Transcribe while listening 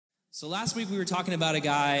So last week we were talking about a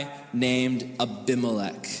guy named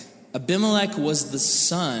Abimelech. Abimelech was the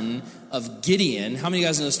son of Gideon. How many of you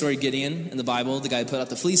guys know the story of Gideon in the Bible? The guy who put out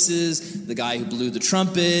the fleeces, the guy who blew the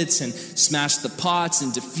trumpets and smashed the pots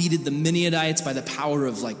and defeated the Midianites by the power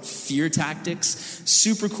of fear tactics.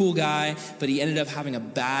 Super cool guy, but he ended up having a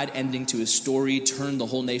bad ending to his story, turned the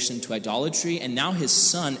whole nation to idolatry, and now his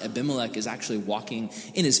son Abimelech is actually walking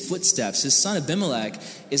in his footsteps. His son Abimelech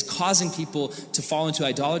is causing people to fall into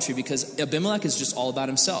idolatry because Abimelech is just all about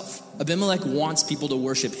himself. Abimelech wants people to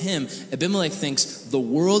worship him. Abimelech thinks the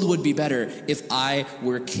world would be better if I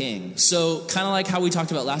were king. So kind of like how we talked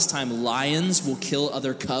about last time, lions will kill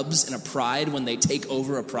other cubs in a pride when they take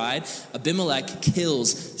over a pride. Abimelech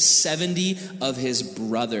kills 70 of his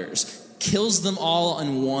brothers. Kills them all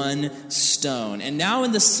on one stone. And now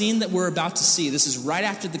in the scene that we're about to see, this is right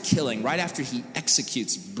after the killing, right after he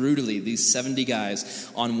executes brutally these 70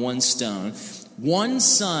 guys on one stone. One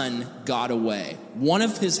son got away. One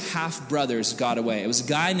of his half-brothers got away. It was a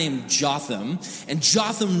guy named Jotham, and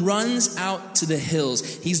Jotham runs out to the hills.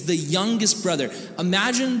 He's the youngest brother.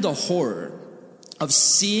 Imagine the horror of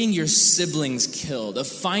seeing your siblings killed, of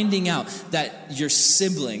finding out that your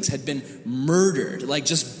siblings had been murdered,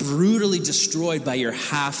 just brutally destroyed by your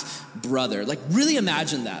half-brother. Really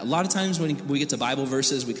imagine that. A lot of times when we get to Bible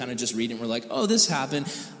verses, we kind of just read it and we're like, oh, this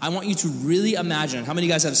happened. I want you to really imagine. How many of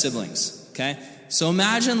you guys have siblings? Okay? So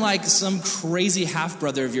imagine some crazy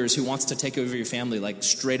half-brother of yours who wants to take over your family,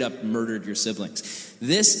 straight up murdered your siblings.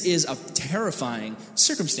 This is a terrifying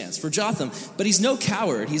circumstance for Jotham, but he's no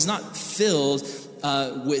coward. He's not filled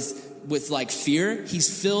with fear.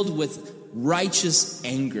 He's filled with righteous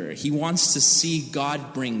anger. He wants to see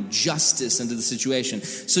God bring justice into the situation.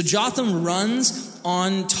 So Jotham runs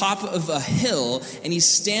on top of a hill, and he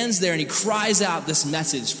stands there and he cries out this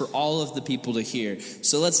message for all of the people to hear.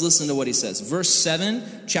 So let's listen to what he says. Verse 7,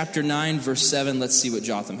 chapter 9, verse 7. Let's see what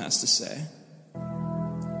Jotham has to say.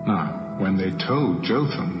 Now, when they told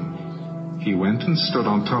Jotham, he went and stood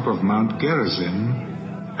on top of Mount Gerizim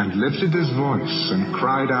and lifted his voice and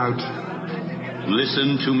cried out,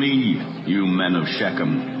 "Listen to me, you men of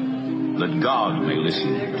Shechem, that God may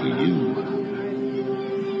listen to you.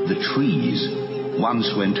 The trees once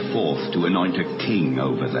went forth to anoint a king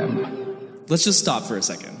over them." Let's just stop for a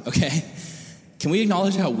second, okay? Can we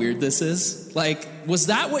acknowledge how weird this is? Was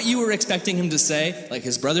that what you were expecting him to say?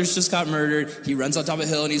 His brothers just got murdered. He runs on top of a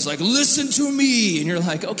hill and he's like, "Listen to me." And you're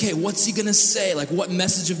like, okay, what's he going to say? What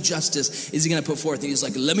message of justice is he going to put forth? And he's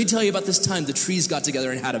like, "Let me tell you about this time the trees got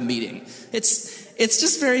together and had a meeting." It's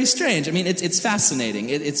just very strange. I mean, it's fascinating.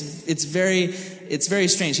 It's very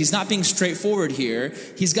strange. He's not being straightforward here.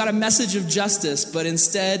 He's got a message of justice, but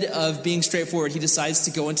instead of being straightforward, he decides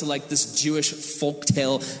to go into this Jewish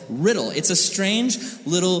folktale riddle. It's a strange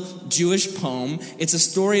little Jewish poem. It's a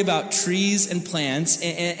story about trees and plants,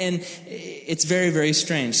 and it's very, very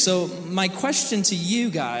strange. So my question to you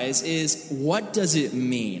guys is, what does it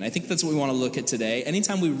mean? I think that's what we want to look at today.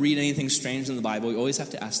 Anytime we read anything strange in the Bible, we always have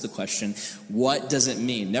to ask the question, what does it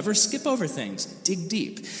mean? Never skip over things. Dig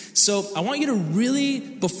deep. So I want you to really,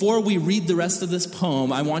 before we read the rest of this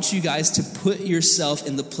poem, I want you guys to put yourself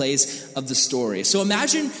in the place of the story. So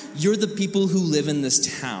imagine you're the people who live in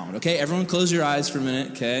this town, okay? Everyone close your eyes for a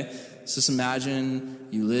minute, okay? So just imagine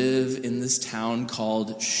you live in this town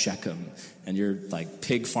called Shechem, and you're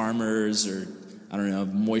pig farmers or, I don't know,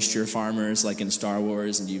 moisture farmers in Star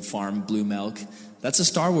Wars, and you farm blue milk. That's a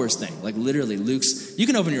Star Wars thing. Literally, Luke's... You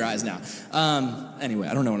can open your eyes now. Anyway,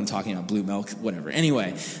 I don't know what I'm talking about. Blue milk, whatever.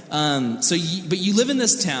 Anyway, but you live in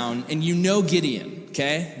this town, and you know Gideon,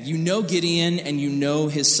 okay? You know Gideon, and you know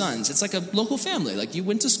his sons. It's like a local family. You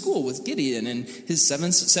went to school with Gideon and his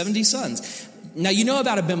 70 sons. Now, you know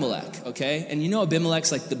about Abimelech, okay? And you know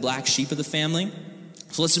Abimelech's the black sheep of the family.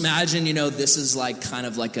 So let's imagine, this is kind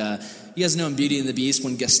of a... You guys know in Beauty and the Beast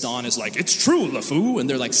when Gaston is "It's true, LeFou," and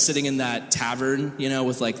they're sitting in that tavern,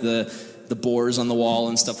 with the boars on the wall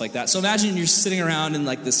and stuff like that. So imagine you're sitting around in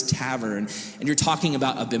this tavern and you're talking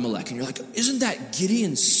about Abimelech and you're like, "Isn't that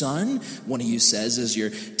Gideon's son?" One of you says as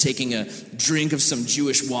you're taking a drink of some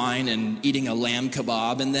Jewish wine and eating a lamb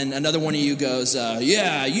kebab. And then another one of you goes,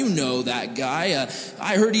 "Yeah, you know that guy.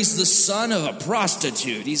 I heard he's the son of a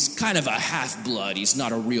prostitute. He's kind of a half-blood. He's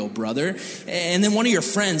not a real brother." And then one of your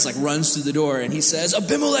friends runs through the door and he says,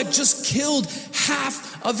 "Abimelech just killed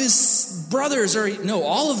half of his brothers, or no,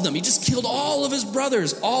 all of them. He just killed all of his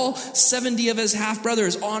brothers, all 70 of his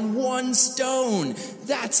half-brothers on one stone.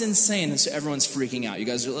 That's insane." And so everyone's freaking out. You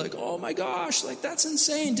guys are like, "Oh my gosh, like that's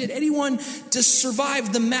insane. Did anyone just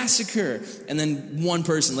survive the massacre? And then one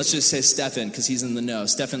person, let's just say Stephen, because he's in the know.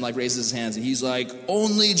 Stephen like raises his hands and he's like,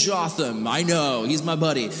 only Jotham. I know, he's my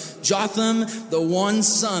buddy. Jotham, the one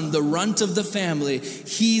son, the runt of the family,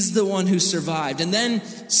 he's the one who survived. And then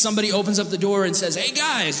somebody opens up the door and says, hey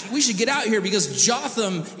guys, we should get out here because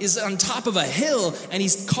Jotham is on top of a hill and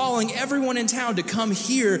he's calling everyone in town to come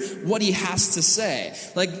hear what he has to say.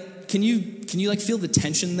 Like, can you like feel the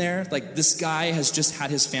tension there? Like this guy has just had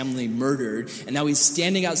his family murdered and now he's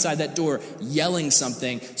standing outside that door yelling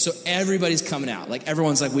something. So everybody's coming out. Like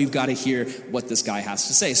everyone's like, we've got to hear what this guy has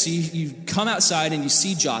to say. So you come outside and you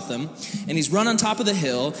see Jotham and he's run on top of the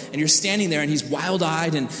hill and you're standing there and he's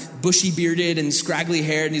wild-eyed and bushy-bearded and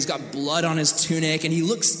scraggly-haired and he's got blood on his tunic and he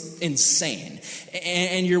looks insane.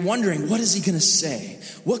 And you're wondering, what is he going to say?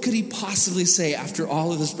 What could he possibly say after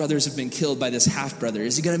all of his brothers have been killed by this half-brother?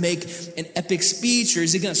 Is he going to make an epic speech or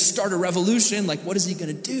is he going to start a revolution? Like, what is he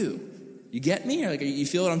going to do? You get me? Or like, you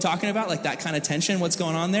feel what I'm talking about? Like that kind of tension, what's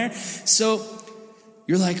going on there? So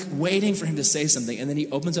you're like waiting for him to say something. And then he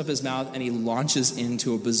opens up his mouth and he launches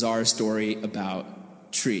into a bizarre story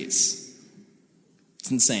about trees.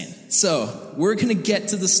 It's insane. So we're going to get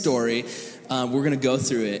to the story. We're going to go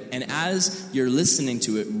through it. And as you're listening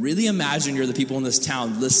to it, really imagine you're the people in this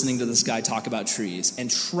town listening to this guy talk about trees.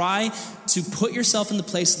 And try to put yourself in the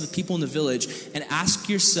place of the people in the village and ask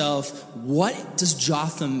yourself, what does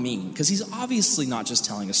Jotham mean? Because he's obviously not just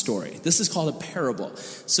telling a story. This is called a parable.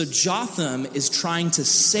 So Jotham is trying to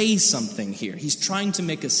say something here. He's trying to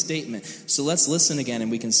make a statement. So let's listen again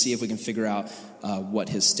and we can see if we can figure out what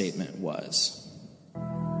his statement was.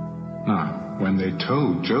 Now, when they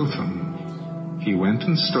told Jotham, he went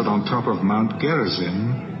and stood on top of Mount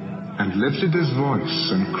Gerizim and lifted his voice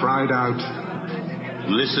and cried out,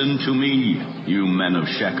 Listen to me, you men of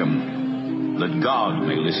Shechem, that God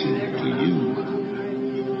may listen to you.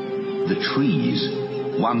 The trees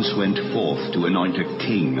once went forth to anoint a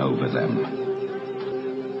king over them.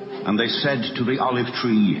 And they said to the olive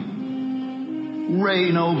tree,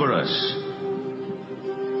 Reign over us.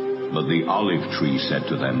 But the olive tree said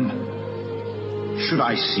to them, Should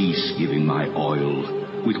I cease giving my oil,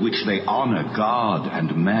 with which they honor God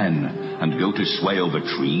and men, and go to sway over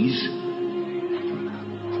trees?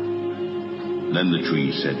 Then the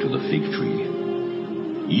tree said to the fig tree,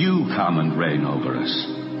 You come and reign over us.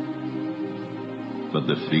 But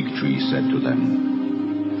the fig tree said to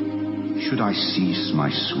them, Should I cease my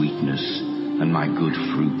sweetness and my good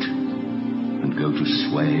fruit, and go to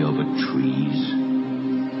sway over trees?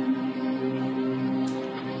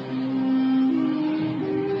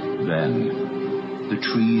 Then the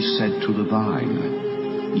tree said to the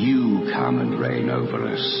vine, You come and reign over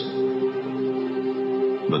us.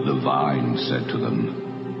 But the vine said to them,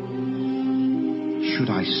 Should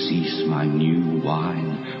I cease my new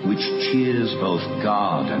wine, which cheers both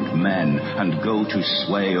God and men, and go to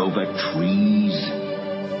sway over trees?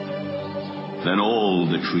 Then all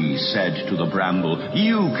the trees said to the bramble,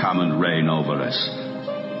 You come and reign over us.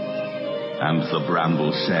 And the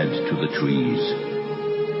bramble said to the trees,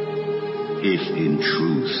 If in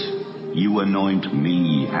truth you anoint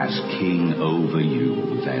me as king over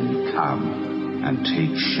you, then come and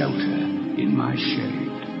take shelter in my shade.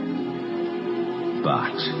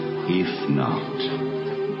 But if not,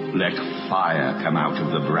 let fire come out of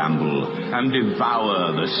the bramble and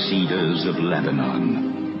devour the cedars of Lebanon.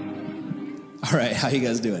 All right, how you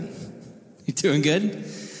guys doing? You doing good?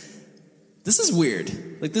 This is weird.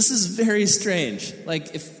 Like, this is very strange.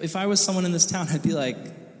 Like, if I was someone in this town, I'd be like,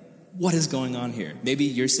 what is going on here? Maybe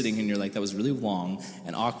you're sitting here and you're like, that was really long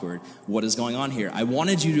and awkward. What is going on here? I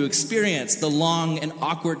wanted you to experience the long and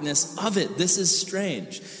awkwardness of it. This is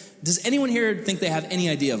strange. Does anyone here think they have any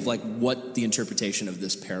idea of like what the interpretation of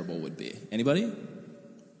this parable would be? Anybody?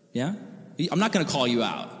 Yeah? I'm not going to call you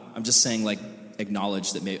out. I'm just saying like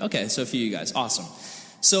acknowledge that maybe. Okay, so a few of you guys. Awesome.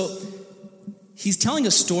 So he's telling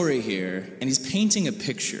a story here and he's painting a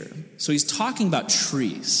picture. So he's talking about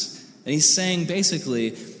trees. And he's saying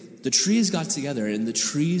basically, the trees got together and the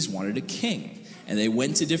trees wanted a king. And they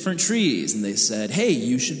went to different trees and they said, hey,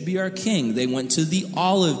 you should be our king. They went to the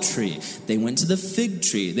olive tree. They went to the fig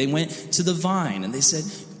tree. They went to the vine and they said,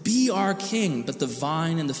 be our king. But the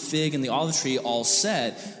vine and the fig and the olive tree all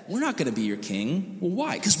said, we're not going to be your king. Well,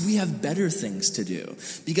 why? Because we have better things to do.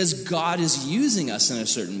 Because God is using us in a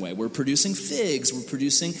certain way. We're producing figs. We're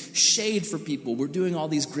producing shade for people. We're doing all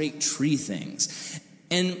these great tree things.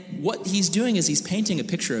 And what he's doing is he's painting a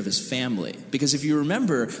picture of his family. Because if you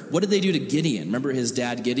remember, what did they do to Gideon? Remember his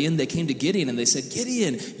dad Gideon? They came to Gideon and they said,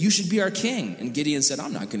 Gideon, you should be our king. And Gideon said,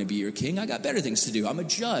 I'm not going to be your king. I got better things to do. I'm a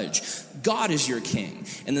judge. God is your king.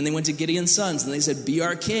 And then they went to Gideon's sons and they said, be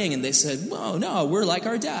our king. And they said, well, no, we're like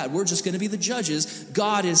our dad. We're just going to be the judges.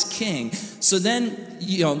 God is king. So then,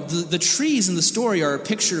 the trees in the story are a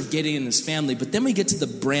picture of Gideon and his family. But then we get to the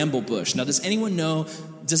bramble bush. Now, does anyone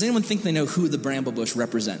think they know who the bramble bush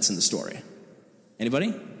represents in the story?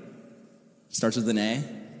 Anybody? Starts with an A,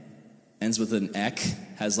 ends with an ek,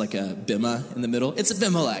 has like a bima in the middle. It's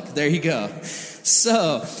Abimelech. There you go.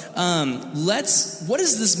 So, what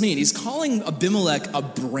does this mean? He's calling Abimelech a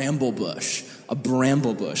bramble bush. A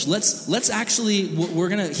bramble bush. Let's actually, we're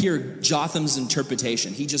going to hear Jotham's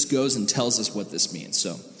interpretation. He just goes and tells us what this means.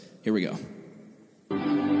 So, here we go.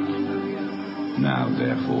 Now,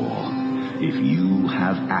 therefore, if you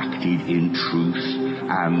have acted in truth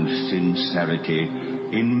and sincerity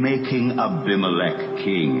in making Abimelech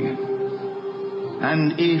king,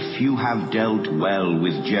 and if you have dealt well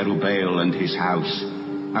with Jerubbaal and his house,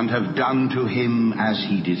 and have done to him as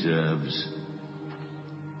he deserves,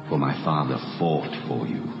 for my father fought for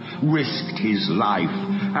you, risked his life,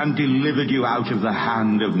 and delivered you out of the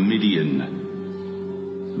hand of Midian.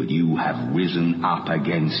 But you have risen up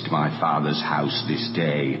against my father's house this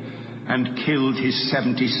day, and killed his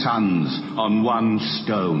 70 sons on one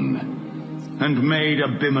stone, and made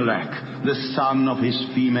Abimelech, the son of his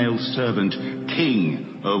female servant,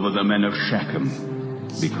 king over the men of Shechem,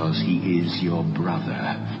 because he is your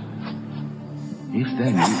brother. If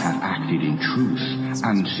then you have acted in truth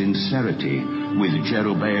and sincerity with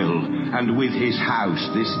Jerubbaal and with his house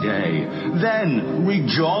this day, then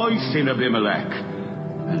rejoice in Abimelech,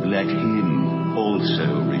 and let him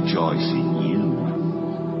also rejoice in you.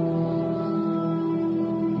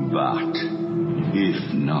 But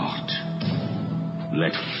if not,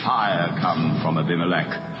 let fire come from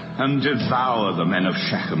Abimelech and devour the men of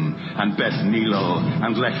Shechem and Beth Millo,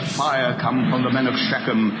 and let fire come from the men of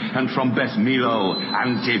Shechem and from Beth Millo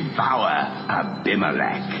and devour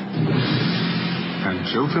Abimelech. And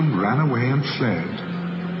Jotham ran away and fled.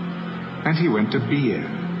 And he went to Beer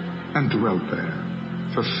and dwelt there,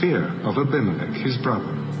 for fear of Abimelech his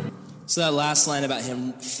brother. So that last line about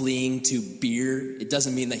him fleeing to Beer, it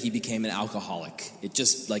doesn't mean that he became an alcoholic. It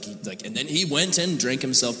just and then he went and drank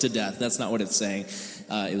himself to death. That's not what it's saying.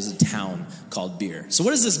 It was a town called Beer. So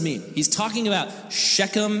what does this mean? He's talking about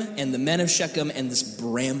Shechem and the men of Shechem and this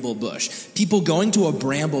bramble bush. People going to a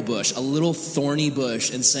bramble bush, a little thorny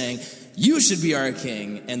bush, and saying, you should be our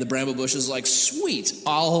king. And the bramble bush is like, sweet,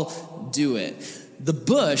 I'll do it. The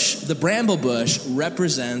bush, the bramble bush,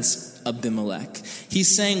 represents Abimelech.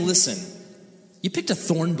 He's saying, listen, you picked a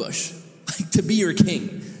thorn bush to be your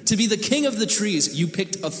king. To be the king of the trees, you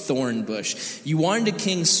picked a thorn bush. You wanted a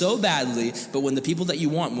king so badly, but when the people that you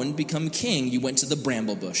want wouldn't become king, you went to the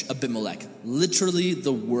bramble bush, Abimelech. Literally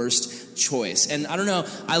the worst choice. And I don't know,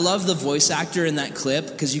 I love the voice actor in that clip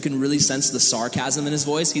because you can really sense the sarcasm in his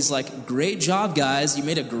voice. He's like, great job, guys. You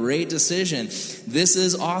made a great decision. This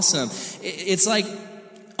is awesome. It's like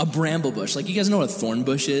a bramble bush. Like, you guys know what a thorn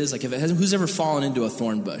bush is? Like, who's ever fallen into a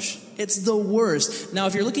thorn bush? It's the worst. Now,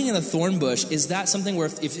 if you're looking at a thorn bush, is that something where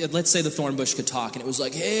if let's say the thorn bush could talk and it was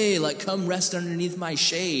like, hey, like, come rest underneath my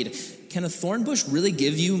shade. Can a thorn bush really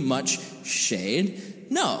give you much shade?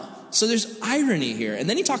 No. So there's irony here. And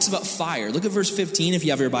then he talks about fire. Look at verse 15 if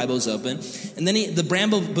you have your Bibles open. And then the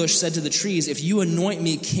bramble bush said to the trees, if you anoint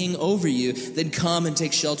me king over you, then come and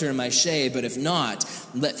take shelter in my shade. But if not,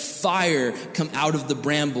 let fire come out of the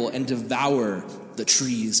bramble and devour the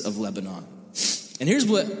trees of Lebanon. And here's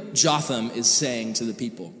what Jotham is saying to the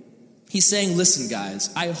people. He's saying, listen,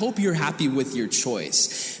 guys, I hope you're happy with your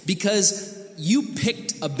choice because you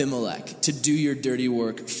picked Abimelech to do your dirty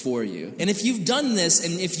work for you. And if you've done this,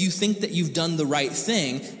 and if you think that you've done the right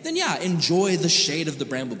thing, then yeah, enjoy the shade of the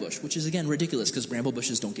bramble bush, which is, again, ridiculous because bramble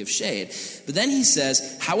bushes don't give shade. But then he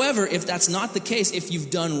says, however, if that's not the case, if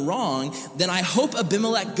you've done wrong, then I hope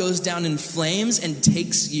Abimelech goes down in flames and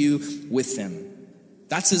takes you with him.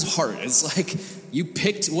 That's his heart. It's like, you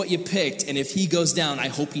picked what you picked, and if he goes down, I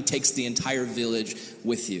hope he takes the entire village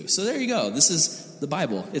with you. So there you go. This is the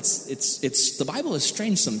Bible. It's the Bible is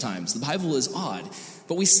strange sometimes. The Bible is odd,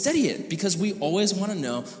 but we study it because we always want to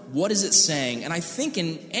know, what is it saying? And I think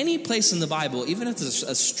in any place in the Bible, even if it's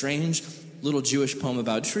a strange little Jewish poem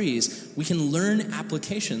about trees, we can learn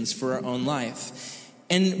applications for our own life.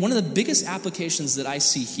 And one of the biggest applications that I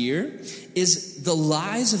see here is the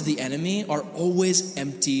lies of the enemy are always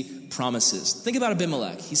empty promises. Think about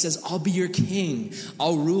Abimelech. He says, I'll be your king.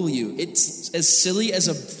 I'll rule you. It's as silly as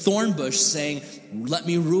a thorn bush saying, let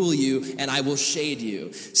me rule you and I will shade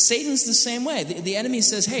you. Satan's the same way. The enemy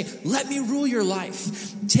says, hey, let me rule your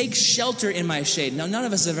life. Take shelter in my shade. Now, none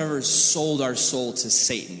of us have ever sold our soul to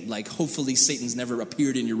Satan. Like, hopefully Satan's never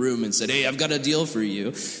appeared in your room and said, hey, I've got a deal for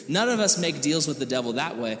you. None of us make deals with the devil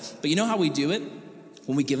that way. But you know how we do it?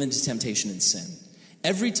 When we give in to temptation and sin.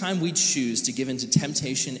 Every time we choose to give in to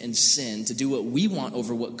temptation and sin, to do what we want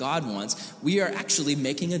over what God wants, we are actually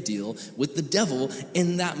making a deal with the devil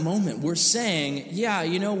in that moment. We're saying, yeah,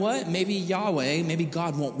 you know what? Maybe Yahweh, maybe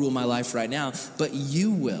God won't rule my life right now, but you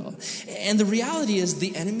will. And the reality is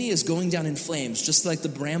the enemy is going down in flames, just like the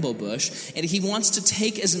bramble bush, and he wants to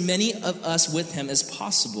take as many of us with him as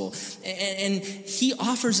possible. And he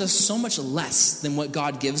offers us so much less than what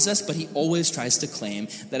God gives us, but he always tries to claim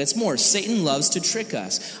that it's more. Satan loves to trick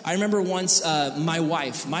us. I remember once my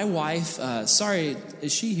wife, sorry,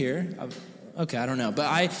 is she here? Okay, I don't know.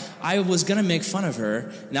 But I was going to make fun of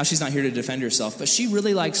her. Now she's not here to defend herself, but she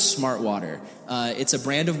really likes Smart Water. It's a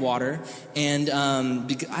brand of water, and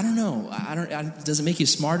I don't know. Does it make you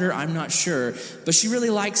smarter? I'm not sure. But she really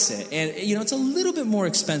likes it. And, it's a little bit more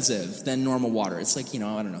expensive than normal water. It's like,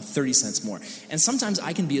 30 cents more. And sometimes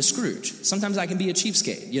I can be a Scrooge. Sometimes I can be a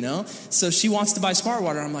cheapskate, So she wants to buy Smart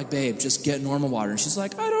Water. I'm like, babe, just get normal water. And she's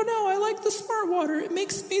like, I don't know. I like the Smart Water. It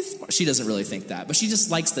makes me smart. She doesn't really think that, but she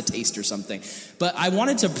just likes the taste or something. But I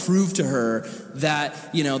wanted to prove to her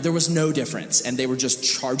that, there was no difference and they were just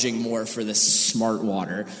charging more for this Smart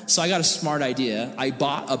Water. So I got a smart idea. I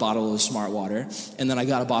bought a bottle of Smart Water, and then I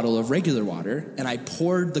got a bottle of regular water, and I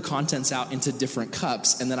poured the contents out into different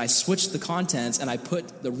cups, and then I switched the contents and I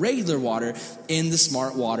put the regular water in the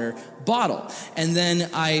Smart Water bottle. And then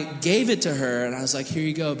I gave it to her and I was like, here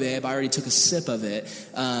you go, babe. I already took a sip of it,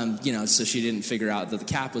 so she didn't figure out that the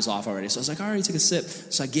cap was off already. So I was like, I already took a sip.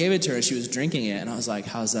 So I gave it to her and she was drinking it, and I was like,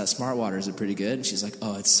 how's that Smart Water? Is it pretty good? And she's like,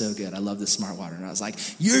 oh, it's so good. I love this Smart Water. And I was like,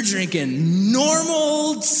 you're drinking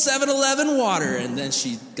normal 7-Eleven water. And then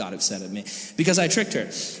she got upset at me because I tricked her.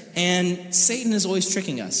 And Satan is always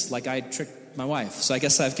tricking us, like I tricked my wife. So I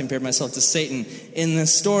guess I've compared myself to Satan in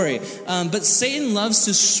this story. But Satan loves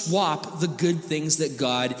to swap the good things that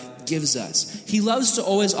God gives us. He loves to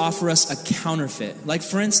always offer us a counterfeit. Like,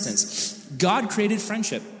 for instance, God created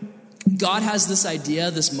friendship. God has this idea,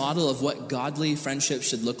 this model of what godly friendship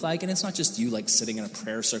should look like. And it's not just you like sitting in a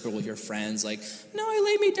prayer circle with your friends like, no, I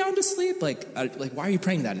lay me down to sleep. Like, why are you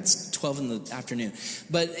praying that? It's 12 in the afternoon.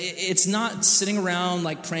 But it's not sitting around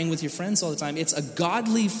like praying with your friends all the time. It's a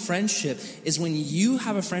godly friendship is when you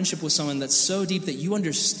have a friendship with someone that's so deep that you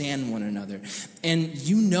understand one another. And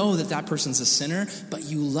you know that person's a sinner, but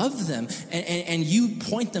you love them. And you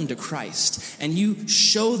point them to Christ. And you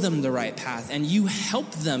show them the right path. And you help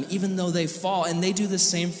them even though they fall, and they do the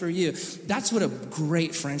same for you. That's what a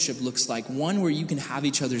great friendship looks like, one where you can have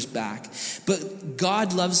each other's back. But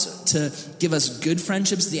God loves to give us good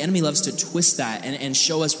friendships. The enemy loves to twist that and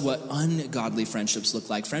show us what ungodly friendships look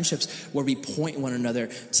like. Friendships where we point one another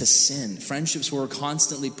to sin. Friendships where we're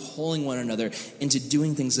constantly pulling one another into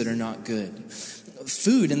doing things that are not good.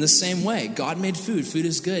 Food in the same way. God made food. Food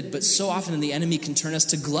is good. But so often the enemy can turn us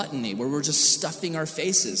to gluttony, where we're just stuffing our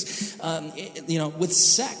faces. With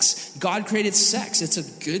sex. God created sex. It's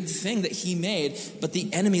a good thing that he made. But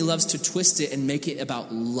the enemy loves to twist it and make it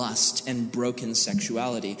about lust and broken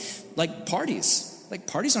sexuality. Like parties. Like,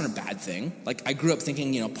 parties aren't a bad thing. Like, I grew up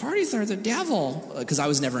thinking, parties are the devil. Because I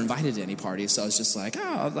was never invited to any parties. So I was just like,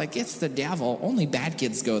 it's the devil. Only bad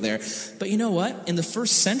kids go there. But you know what? In the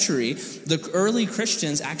first century, the early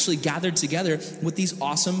Christians actually gathered together with these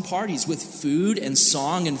awesome parties with food and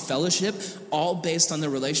song and fellowship, all based on their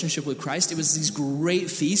relationship with Christ. It was these great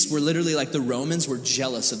feasts where literally like the Romans were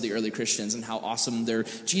jealous of the early Christians and how awesome their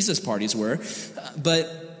Jesus parties were.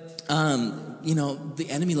 The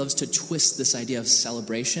enemy loves to twist this idea of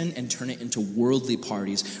celebration and turn it into worldly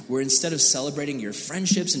parties, where instead of celebrating your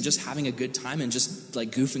friendships and just having a good time and just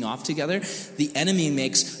like goofing off together, the enemy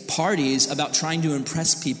makes parties about trying to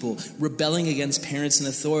impress people, rebelling against parents and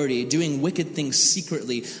authority, doing wicked things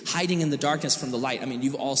secretly, hiding in the darkness from the light. I mean,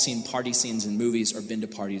 you've all seen party scenes in movies or been to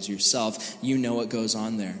parties yourself. You know what goes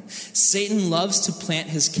on there. Satan loves to plant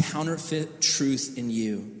his counterfeit truth in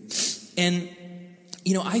you. And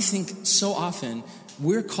I think so often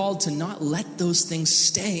we're called to not let those things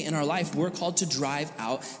stay in our life. We're called to drive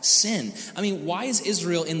out sin. I mean, why is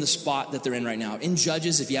Israel in the spot that they're in right now? In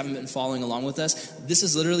Judges, if you haven't been following along with us, this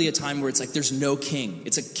is literally a time where it's like there's no king.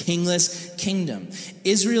 It's a kingless kingdom.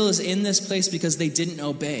 Israel is in this place because they didn't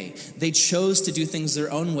obey. They chose to do things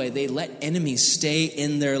their own way. They let enemies stay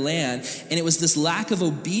in their land. And it was this lack of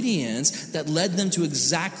obedience that led them to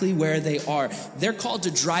exactly where they are. They're called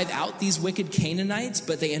to drive out these wicked Canaanites,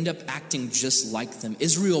 but they end up acting just like them.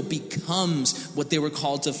 Israel becomes what they were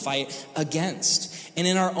called to fight against. And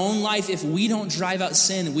in our own life, if we don't drive out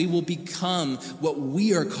sin, we will become what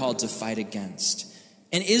we are called to fight against.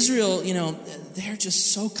 And Israel, they're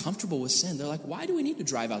just so comfortable with sin. They're like, why do we need to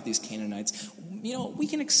drive out these Canaanites? We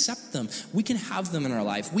can accept them. We can have them in our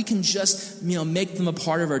life. We can just, make them a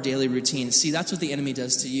part of our daily routine. See, that's what the enemy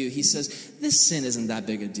does to you. He says, this sin isn't that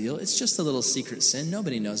big a deal. It's just a little secret sin.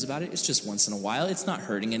 Nobody knows about it. It's just once in a while. It's not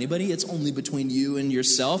hurting anybody. It's only between you and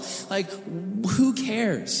yourself. Like, who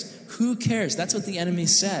cares? Who cares? That's what the enemy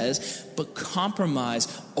says. But compromise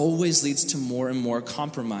always leads to more and more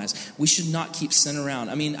compromise. We should not keep sin around.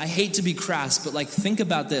 I mean, I hate to be crass, but think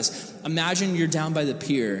about this. Imagine you're down by the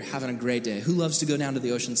pier having a great day. Who loves to go down to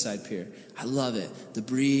the Oceanside Pier? I love it. The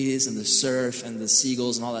breeze and the surf and the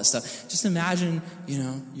seagulls and all that stuff. Just imagine,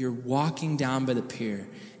 you're walking down by the pier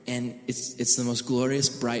and it's the most glorious,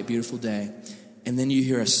 bright, beautiful day. And then you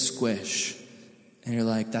hear a squish. And you're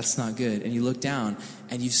like, that's not good. And you look down,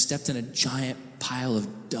 and you've stepped in a giant pile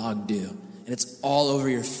of dog dew. And it's all over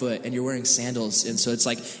your foot, and you're wearing sandals. And so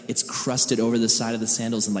it's crusted over the side of the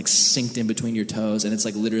sandals and sinked in between your toes. And it's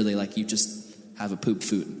literally you just have a poop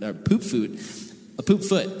foot. You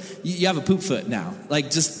have a poop foot now.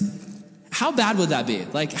 How bad would that be?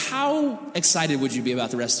 How excited would you be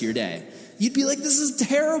about the rest of your day? You'd be like, this is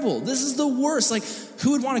terrible. This is the worst.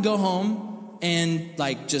 Who would want to go home and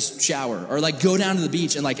just shower or go down to the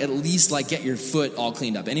beach and at least get your foot all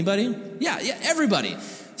cleaned up? Anybody? Yeah, everybody.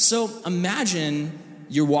 So imagine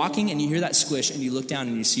you're walking and you hear that squish and you look down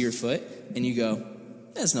and you see your foot and you go,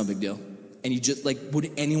 that's no big deal. And you just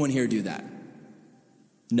would anyone here do that?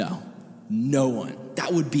 No one.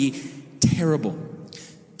 That would be terrible.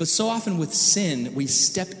 But so often with sin, we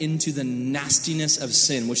step into the nastiness of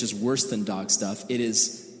sin, which is worse than dog stuff. It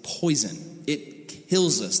is poison. It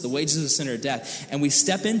kills us. The wages of sin are death. And we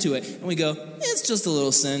step into it and we go, it's just a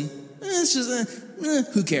little sin. It's just,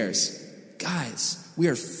 who cares? Guys, we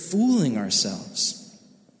are fooling ourselves.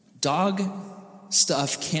 Dog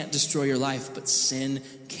stuff can't destroy your life, but sin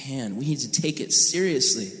can. We need to take it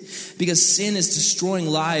seriously because sin is destroying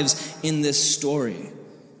lives in this story.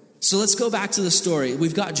 So let's go back to the story.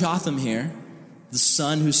 We've got Jotham here, the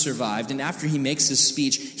son who survived. And after he makes his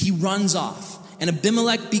speech, he runs off. And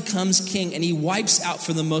Abimelech becomes king, and he wipes out,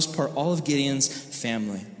 for the most part, all of Gideon's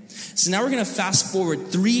family. So now we're going to fast forward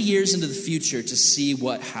 3 years into the future to see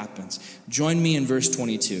what happens. Join me in verse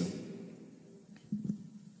 22.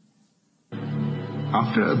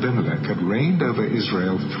 After Abimelech had reigned over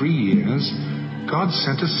Israel 3 years, God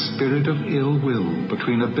sent a spirit of ill will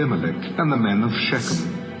between Abimelech and the men of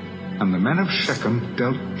Shechem. And the men of Shechem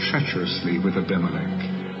dealt treacherously with Abimelech,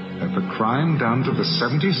 that the crime done to the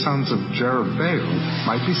 70 sons of Jerubbaal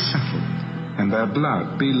might be settled, and their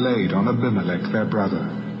blood be laid on Abimelech their brother,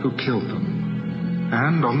 who killed them,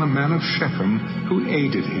 and on the men of Shechem, who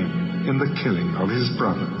aided him in the killing of his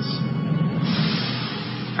brothers.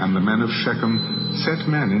 And the men of Shechem set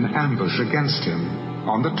men in ambush against him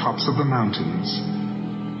on the tops of the mountains,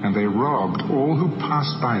 and they robbed all who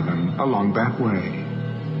passed by them along that way.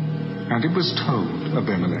 And it was told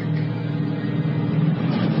Abimelech.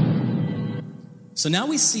 So now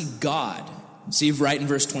we see God. See right in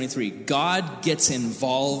verse 23. God gets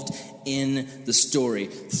involved in the story.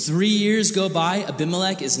 3 years go by.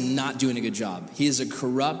 Abimelech is not doing a good job. He is a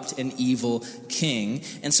corrupt and evil king.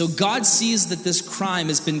 And so God sees that this crime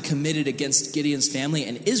has been committed against Gideon's family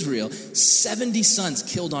and Israel. 70 sons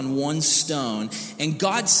killed on one stone. And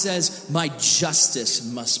God says, my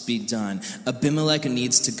justice must be done. Abimelech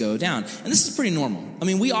needs to go down. And this is pretty normal. I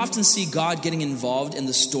mean, we often see God getting involved in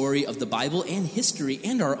the story of the Bible and history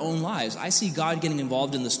and our own lives. I see God getting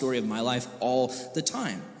involved in the story of my life all the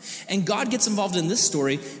time. And God gets involved in this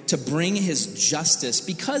story to bring his justice.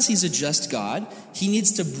 Because he's a just God, he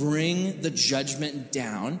needs to bring the judgment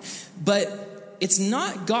down. But it's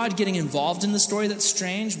not God getting involved in the story that's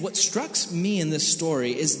strange. What strikes me in this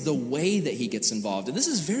story is the way that he gets involved. And this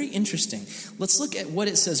is very interesting. Let's look at what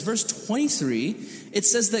it says. Verse 23, it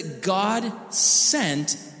says that God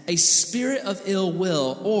sent a spirit of ill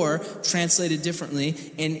will, or translated differently,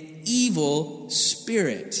 an evil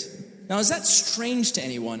spirit. Now, is that strange to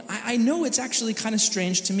anyone? I know it's actually kind of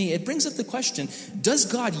strange to me. It brings up the question, does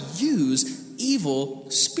God use evil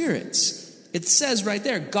spirits? It says right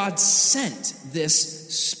there, God sent this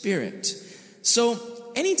spirit. So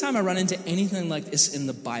anytime I run into anything like this in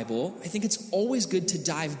the Bible, I think it's always good to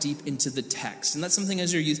dive deep into the text. And that's something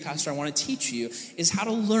as your youth pastor I want to teach you, is how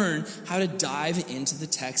to learn how to dive into the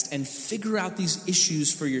text and figure out these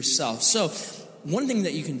issues for yourself. So one thing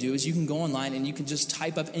that you can do is you can go online and you can just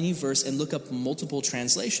type up any verse and look up multiple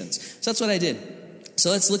translations. So that's what I did. So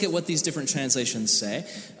let's look at what these different translations say.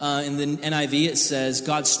 In the NIV, it says,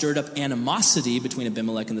 God stirred up animosity between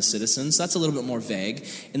Abimelech and the citizens. That's a little bit more vague.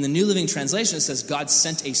 In the New Living Translation, it says, God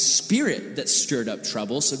sent a spirit that stirred up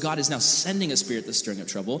trouble. So God is now sending a spirit that's stirring up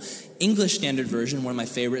trouble. English Standard Version, one of my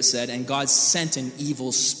favorites, said, and God sent an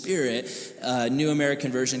evil spirit. New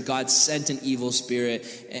American Version, God sent an evil spirit.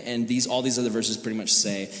 And all these other verses pretty much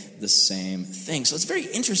say the same thing. So it's very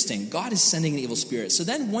interesting. God is sending an evil spirit. So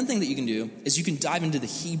then one thing that you can do is you can dive into the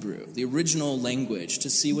Hebrew, the original language, to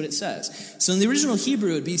see what it says. So in the original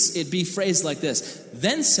Hebrew, it'd be phrased like this: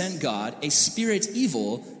 then sent God a spirit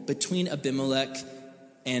evil between Abimelech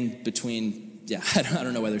and between, I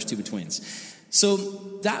don't know why there's two betweens. So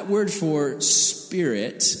that word for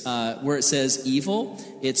spirit, where it says evil,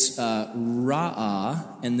 it's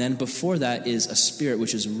ra'ah, and then before that is a spirit,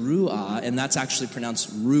 which is ru'ah, and that's actually pronounced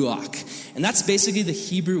ruach. And that's basically the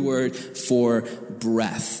Hebrew word for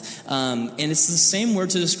breath. And it's the same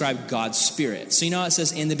word to describe God's spirit. So you know how it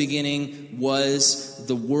says, in the beginning was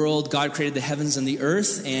the world, God created the heavens and the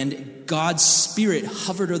earth, and God's spirit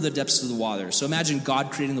hovered over the depths of the water. So imagine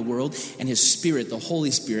God creating the world, and his spirit, the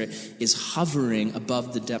Holy Spirit, is hovering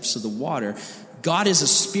above the depths of the water. God is a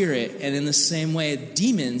spirit, and in the same way,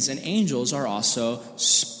 demons and angels are also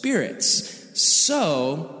spirits.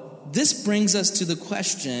 So this brings us to the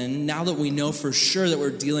question, now that we know for sure that we're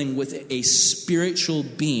dealing with a spiritual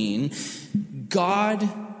being, God,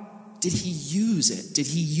 did he use it? Did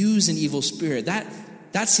he use an evil spirit?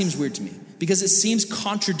 That seems weird to me, because it seems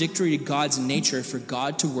contradictory to God's nature for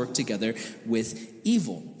God to work together with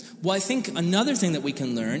evil. Well, I think another thing that we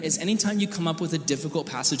can learn is anytime you come up with a difficult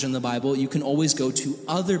passage in the Bible, you can always go to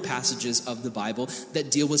other passages of the Bible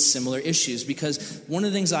that deal with similar issues. Because one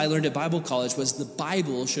of the things I learned at Bible college was the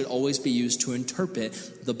Bible should always be used to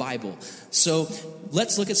interpret the Bible. So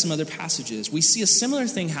let's look at some other passages. We see a similar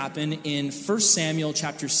thing happen in 1 Samuel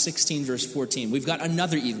chapter 16, verse 14. We've got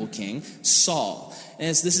another evil king, Saul. And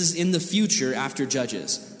this is in the future after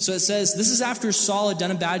Judges. So it says, this is after Saul had done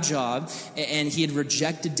a bad job and he had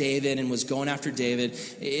rejected David and was going after David.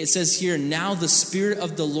 It says here, now the Spirit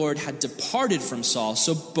of the Lord had departed from Saul.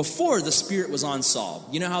 So before, the Spirit was on Saul.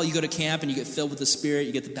 You know how you go to camp and you get filled with the Spirit,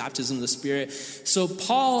 you get the baptism of the Spirit. So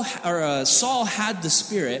Saul had the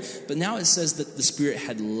Spirit, but now it says that the Spirit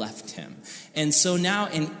had left him. And so now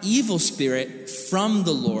an evil spirit from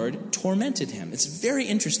the Lord tormented him. It's very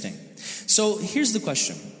interesting. So here's the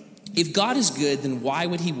question. If God is good, then why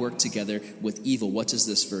would he work together with evil? What does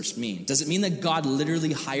this verse mean? Does it mean that God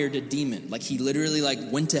literally hired a demon? Like he literally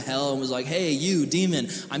went to hell and was like, hey, you demon,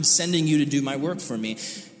 I'm sending you to do my work for me.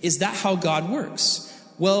 Is that how God works?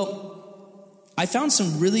 Well, I found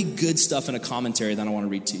some really good stuff in a commentary that I want to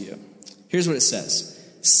read to you. Here's what it says.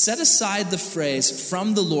 Set aside the phrase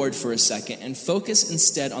from the Lord for a second and focus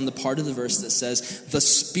instead on the part of the verse that says, the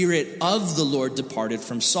Spirit of the Lord departed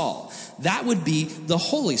from Saul. That would be the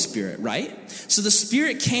Holy Spirit, right? So the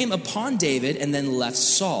Spirit came upon David and then left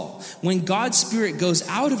Saul. When God's Spirit goes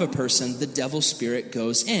out of a person, the devil's spirit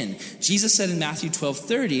goes in. Jesus said in Matthew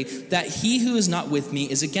 12:30 that he who is not with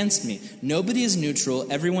me is against me. Nobody is neutral.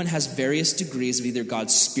 Everyone has various degrees of either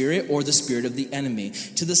God's Spirit or the spirit of the enemy.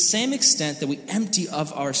 To the same extent that we empty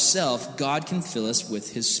of ourselves, God can fill us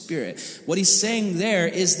with his Spirit. What he's saying there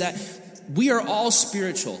is that we are all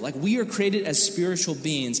spiritual. Like we are created as spiritual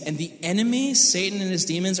beings, and the enemy, Satan and his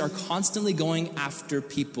demons, are constantly going after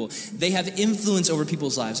people. They have influence over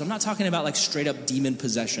people's lives. I'm not talking about straight up demon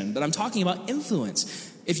possession, but I'm talking about influence.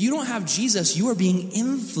 If you don't have Jesus, you are being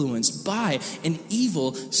influenced by an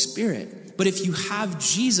evil spirit. But if you have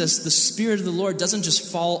Jesus, the Spirit of the Lord doesn't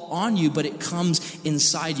just fall on you, but it comes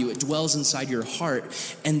inside you. It dwells inside your heart.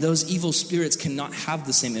 And those evil spirits cannot have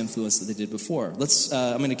the same influence that they did before.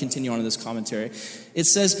 I'm going to continue on in this commentary. It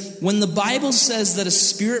says, when the Bible says that a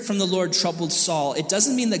spirit from the Lord troubled Saul, it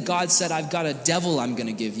doesn't mean that God said, I've got a devil I'm going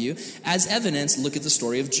to give you. As evidence, look at the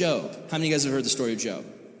story of Job. How many of you guys have heard the story of Job?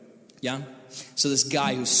 Yeah? So this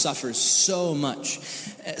guy who suffers so much.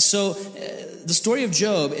 So the story of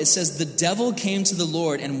Job, it says the devil came to the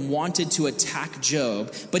Lord and wanted to attack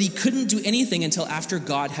Job, but he couldn't do anything until after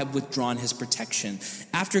God had withdrawn his protection.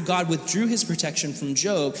 After God withdrew his protection from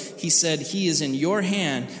Job, he said, he is in your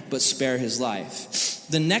hand, but spare his life.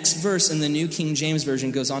 The next verse in the New King James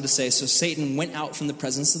Version goes on to say, so Satan went out from the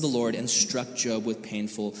presence of the Lord and struck Job with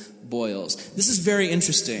painful boils. This is very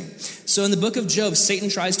interesting. So in the book of Job, Satan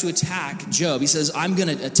tries to attack Job. He says, I'm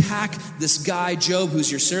going to attack this guy, Job, who's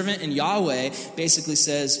your servant. And Yahweh basically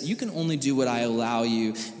says, you can only do what I allow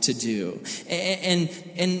you to do.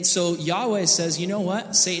 And so Yahweh says, you know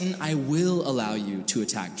what, Satan, I will allow you to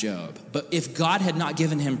attack Job. But if God had not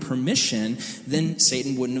given him permission, then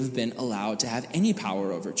Satan wouldn't have been allowed to have any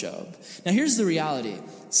power over Job. Now here's the reality.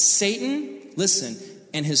 Satan, listen,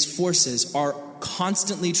 and his forces are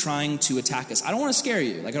constantly trying to attack us. I don't want to scare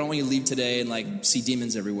you. Like, I don't want you to leave today and see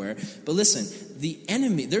demons everywhere. But listen, the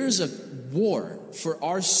enemy, there is a war for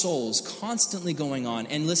our souls constantly going on.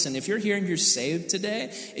 And listen, if you're here and you're saved today,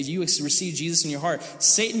 if you receive Jesus in your heart,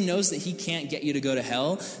 Satan knows that he can't get you to go to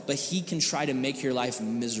hell, but he can try to make your life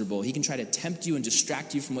miserable. He can try to tempt you and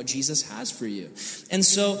distract you from what Jesus has for you. And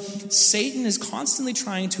so Satan is constantly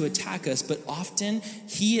trying to attack us, but often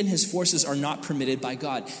he and his forces are not permitted by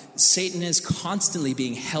God. Satan is constantly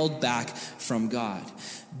being held back from God.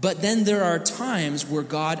 But then there are times where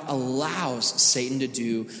God allows Satan to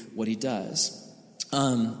do what he does.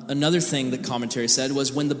 Another thing that commentary said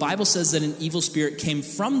was when the Bible says that an evil spirit came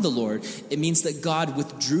from the Lord, it means that God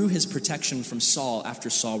withdrew his protection from Saul after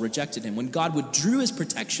Saul rejected him. When God withdrew his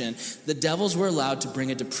protection, the devils were allowed to bring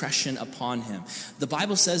a depression upon him. The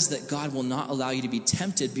Bible says that God will not allow you to be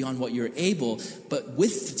tempted beyond what you're able, but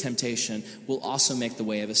with the temptation will also make the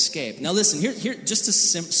way of escape. Now listen, here just to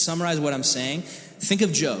summarize what I'm saying, think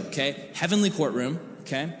of Job, okay? Heavenly courtroom,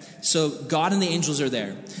 okay? So God and the angels are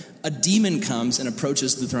there. A demon comes and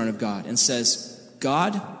approaches the throne of God and says,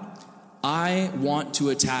 God, I want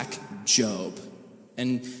to attack Job.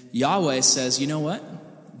 And Yahweh says, you know what?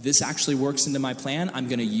 This actually works into my plan. I'm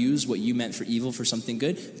going to use what you meant for evil for something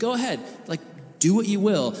good. Go ahead. Do what you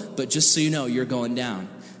will, but just so you know, you're going down.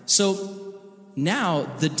 So now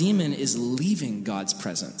the demon is leaving God's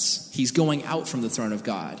presence. He's going out from the throne of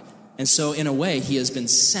God. And so in a way, he has been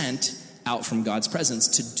sent out from God's presence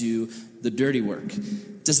to do the dirty work.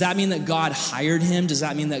 Does that mean that God hired him? Does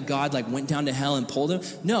that mean that God went down to hell and pulled him?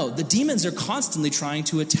 No, the demons are constantly trying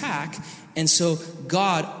to attack, and so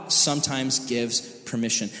God sometimes gives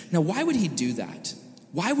permission. Now, why would he do that?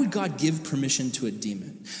 Why would God give permission to a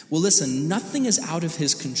demon? Well, listen, nothing is out of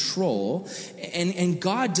his control, and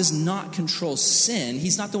God does not control sin.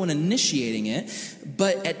 He's not the one initiating it,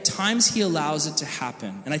 but at times he allows it to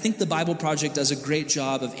happen. And I think the Bible Project does a great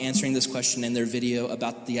job of answering this question in their video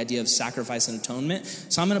about the idea of sacrifice and atonement.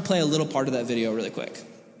 So I'm going to play a little part of that video really quick.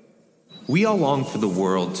 We all long for the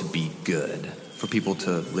world to be good, for people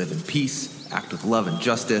to live in peace, act with love and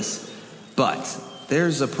justice, but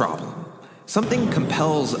there's a problem. Something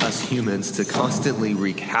compels us humans to constantly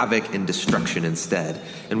wreak havoc and destruction instead,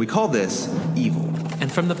 and we call this evil.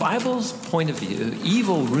 And from the Bible's point of view,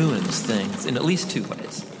 evil ruins things in at least two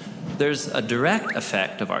ways. There's a direct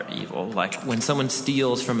effect of our evil, like when someone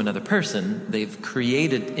steals from another person, they've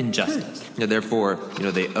created injustice. Yeah, therefore,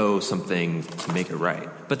 they owe something to make it right.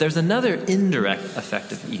 But there's another indirect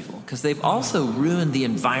effect of evil, because they've also ruined the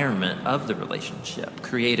environment of the relationship,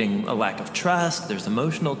 creating a lack of trust, there's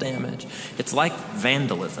emotional damage. It's like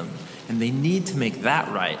vandalism, and they need to make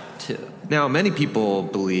that right, too. Now, many people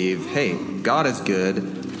believe, hey, God is good.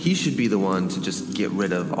 He should be the one to just get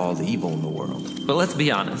rid of all the evil in the world. But let's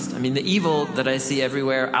be honest. The evil that I see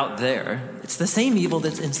everywhere out there, it's the same evil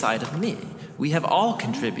that's inside of me. We have all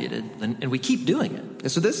contributed, and we keep doing it.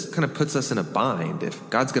 And so this kind of puts us in a bind. If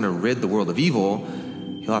God's going to rid the world of evil,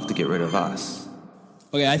 he'll have to get rid of us.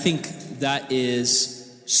 Okay, I think that is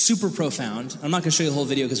super profound. I'm not going to show you the whole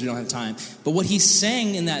video because we don't have time. But what he's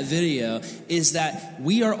saying in that video is that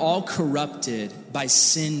we are all corrupted by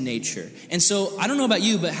sin nature. And so I don't know about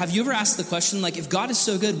you, but have you ever asked the question, if God is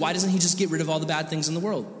so good, why doesn't he just get rid of all the bad things in the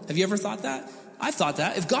world? Have you ever thought that? I've thought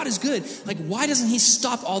that. If God is good, why doesn't he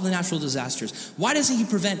stop all the natural disasters? Why doesn't he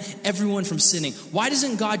prevent everyone from sinning? Why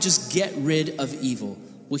doesn't God just get rid of evil?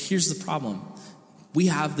 Well, here's the problem. We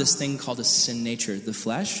have this thing called a sin nature, the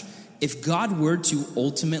flesh. If God were to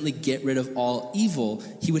ultimately get rid of all evil,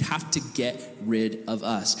 he would have to get rid of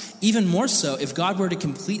us. Even more so, if God were to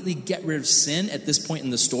completely get rid of sin at this point in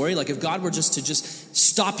the story, if God were just to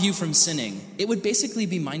stop you from sinning, it would basically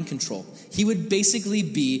be mind control. He would basically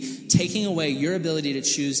be taking away your ability to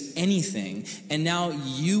choose anything, and now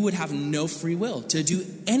you would have no free will to do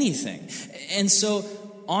anything. And so,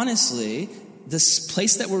 honestly, this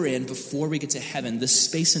place that we're in before we get to heaven, this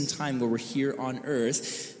space and time where we're here on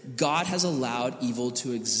earth, God has allowed evil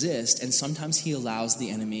to exist, and sometimes he allows the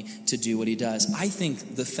enemy to do what he does. I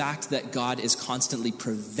think the fact that God is constantly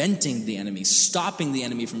preventing the enemy, stopping the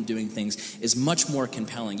enemy from doing things, is much more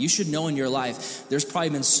compelling. You should know in your life, there's probably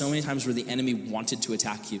been so many times where the enemy wanted to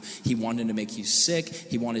attack you. He wanted to make you sick.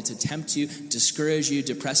 He wanted to tempt you, discourage you,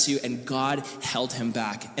 depress you, and God held him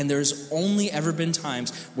back. And there's only ever been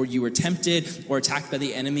times where you were tempted or attacked by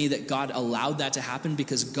the enemy that God allowed that to happen,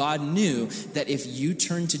 because God knew that if you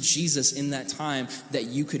turned to Jesus in that time, that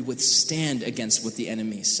you could withstand against what the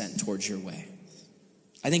enemy sent towards your way.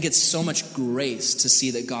 I think it's so much grace to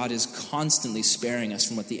see that God is constantly sparing us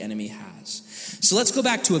from what the enemy has. So let's go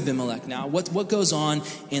back to Abimelech now. What goes on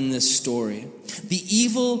in this story? The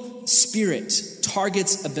evil spirit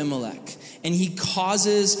targets Abimelech, and he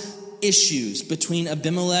causes issues between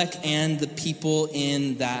Abimelech and the people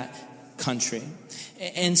in that country.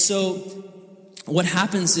 And so what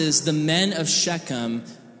happens is the men of Shechem,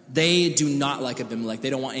 they do not like Abimelech. They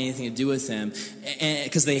don't want anything to do with him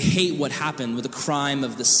because they hate what happened with the crime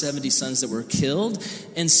of the 70 sons that were killed.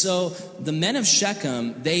 And so the men of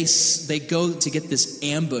Shechem, they go to get this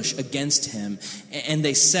ambush against him, and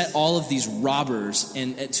they set all of these robbers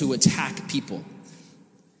to attack people.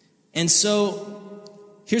 And so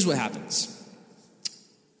here's what happens.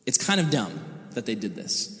 It's kind of dumb that they did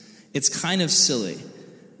this. It's kind of silly.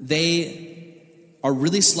 They are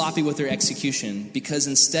really sloppy with their execution, because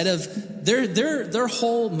instead of their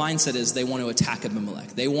whole mindset is they want to attack Abimelech.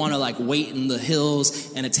 They want to wait in the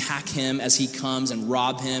hills and attack him as he comes and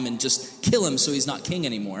rob him and just kill him so he's not king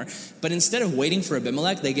anymore. But instead of waiting for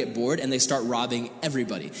Abimelech, they get bored and they start robbing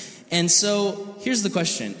everybody. And so here's the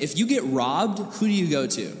question. If you get robbed, who do you go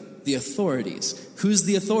to? The authorities. Who's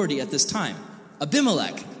the authority at this time?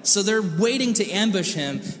 Abimelech. So they're waiting to ambush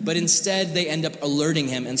him, but instead they end up alerting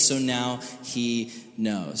him, and so now he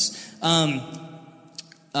knows.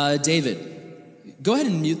 David, go ahead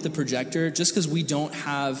and mute the projector, just because we don't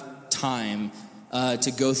have time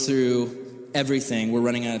to go through everything. We're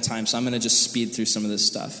running out of time, so I'm going to just speed through some of this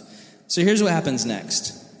stuff. So here's what happens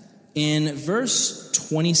next. In verse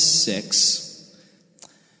 26...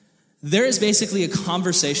 there is basically a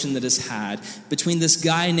conversation that is had between this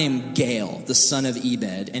guy named Gael, the son of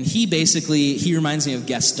Ebed. And he reminds me of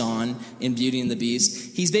Gaston in Beauty and the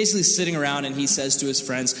Beast. He's basically sitting around and he says to his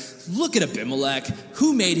friends, look at Abimelech.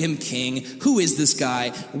 Who made him king? Who is this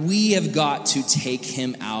guy? We have got to take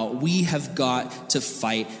him out. We have got to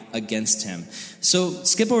fight against him. So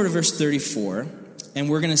skip over to verse 34, and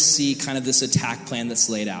we're going to see kind of this attack plan that's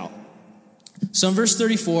laid out. So in verse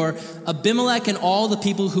 34, Abimelech and all the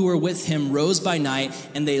people who were with him rose by night,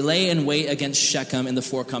 and they lay in wait against Shechem in the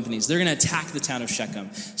four companies. They're going to attack the town of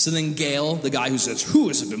Shechem. So then Gael, the guy who says,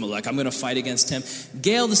 who is Abimelech? I'm going to fight against him.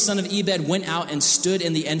 Gael, the son of Ebed, went out and stood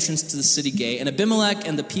in the entrance to the city gate. And Abimelech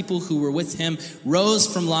and the people who were with him rose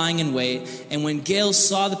from lying in wait. And when Gael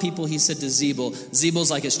saw the people, he said to Zebul,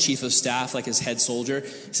 Zebul's like his chief of staff, like his head soldier.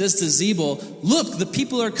 He says to Zebul, look, the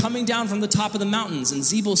people are coming down from the top of the mountains. And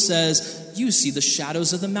Zebul says, you see the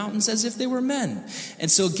shadows of the mountains as if they were men. And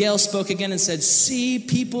so Gael spoke again and said, see,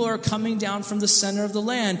 people are coming down from the center of the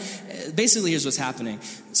land. Basically, here's what's happening.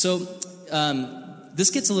 So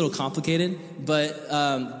this gets a little complicated,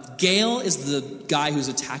 but Gael is the guy who's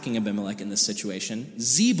attacking Abimelech in this situation.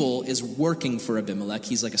 Zebul is working for Abimelech.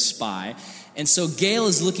 He's like a spy. And so Gael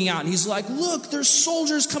is looking out and he's like, look, there's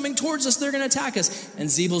soldiers coming towards us. They're going to attack us. And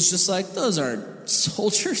Zebul's just like, those aren't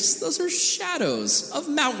soldiers. Those are shadows of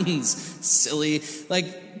mountains. Silly.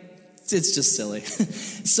 It's just silly.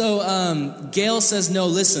 So Gael says, no,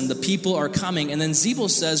 listen, the people are coming. And then Zebul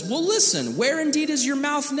says, well, listen, where indeed is your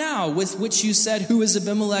mouth now with which you said, who is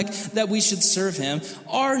Abimelech, that we should serve him?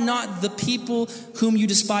 Are not the people whom you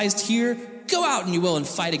despised here? Go out and you will and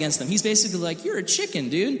fight against them. He's basically like, you're a chicken,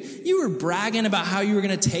 dude. You were bragging about how you were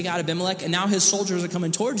going to take out Abimelech, and now his soldiers are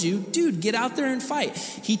coming towards you. Dude, get out there and fight.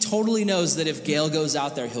 He totally knows that if Gael goes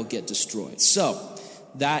out there, he'll get destroyed. So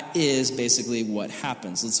that is basically what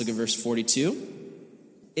happens. Let's look at verse 42.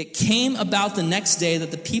 It came about the next day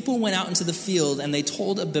that the people went out into the field, and they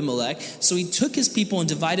told Abimelech. So he took his people and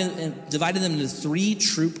divided them into 3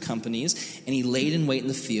 troop companies, and he laid in wait in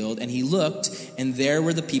the field. And he looked, and there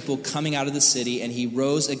were the people coming out of the city, and he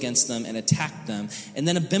rose against them and attacked them. And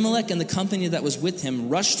then Abimelech and the company that was with him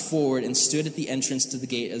rushed forward and stood at the entrance to the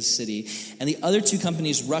gate of the city. And the other 2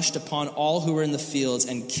 companies rushed upon all who were in the fields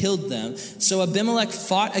and killed them. So Abimelech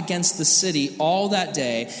fought against the city all that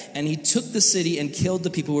day, and he took the city and killed the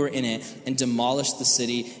people people who were in it and demolished the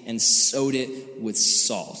city and sowed it with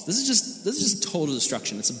salt. This is just total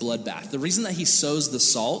destruction. It's a bloodbath. The reason that he sows the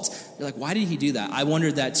salt, you're like, why did he do that? I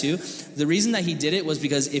wondered that too. The reason that he did it was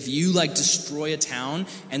because if you like destroy a town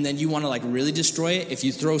and then you want to like really destroy it, if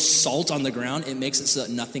you throw salt on the ground, it makes it so that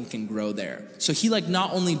nothing can grow there. So he like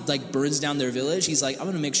not only like burns down their village, he's like, I'm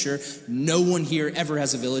going to make sure no one here ever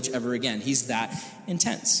has a village ever again. He's that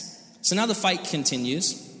intense. So now the fight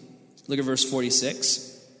continues. Look at verse 46.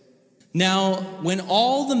 Now, when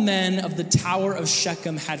all the men of the tower of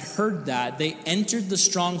Shechem had heard that, they entered the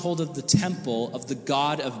stronghold of the temple of the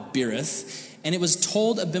god of Berith. And it was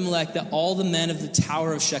told Abimelech that all the men of the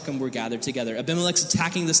tower of Shechem were gathered together. Abimelech's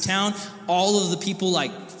attacking this town. All of the people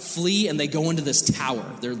like flee and they go into this tower.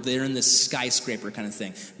 They're in this skyscraper kind of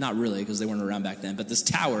thing. Not really, because they weren't around back then, but this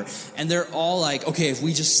tower. And they're all like, okay, if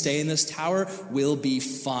we just stay in this tower, we'll be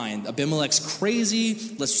fine. Abimelech's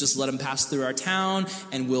crazy. Let's just let him pass through our town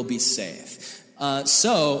and we'll be safe.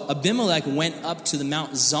 So Abimelech went up to the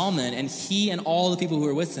Mount Zalmon, and he and all the people who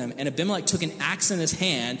were with him, and Abimelech took an axe in his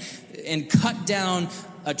hand and cut down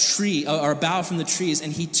a tree or a bough from the trees,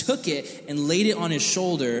 and he took it and laid it on his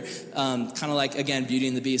shoulder, kind of like, again, Beauty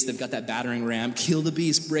and the Beast. They've got that battering ram, kill the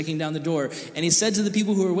beast, breaking down the door. And he said to the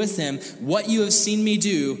people who were with him, what you have seen me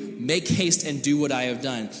do, make haste and do what I have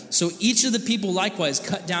done. So each of the people likewise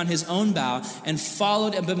cut down his own bough and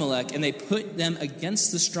followed Abimelech, and they put them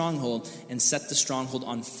against the stronghold and set the stronghold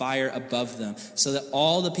on fire above them, so that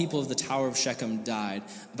all the people of the tower of Shechem died,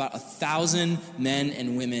 about 1,000 men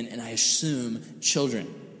and women, and I assume children.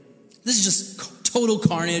 This is just total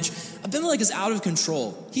carnage. Abimelech is out of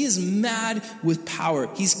control. He is mad with power.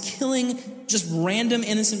 He's killing just random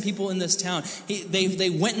innocent people in this town. They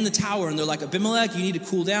went in the tower and they're like, Abimelech, you need to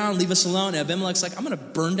cool down, leave us alone. And Abimelech's like, I'm going to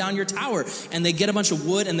burn down your tower. And they get a bunch of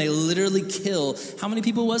wood and they literally kill. How many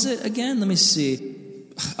people was it again? Let me see.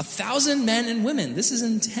 1,000 men and women. This is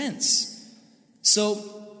intense.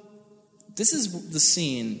 So this is the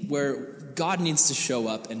scene where God needs to show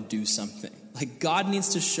up and do something. Like God needs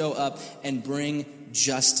to show up and bring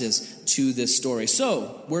justice to this story.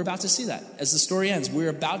 So we're about to see that. As the story ends, we're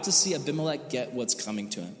about to see Abimelech get what's coming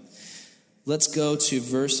to him. Let's go to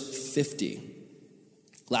verse 50.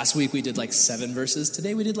 Last week we did like 7 verses.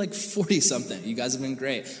 Today we did like 40 something. You guys have been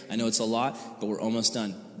great. I know it's a lot, but we're almost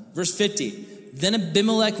done. Verse 50. Then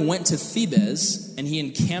Abimelech went to Thebez, and he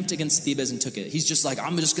encamped against Thebez and took it. He's just like,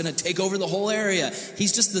 I'm just going to take over the whole area.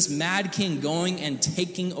 He's just this mad king going and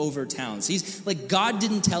taking over towns. He's like, God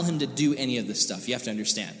didn't tell him to do any of this stuff. You have to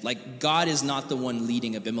understand. Like, God is not the one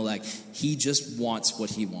leading Abimelech. He just wants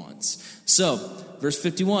what he wants. So, verse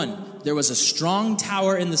 51, there was a strong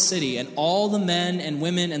tower in the city, and all the men and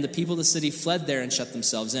women and the people of the city fled there and shut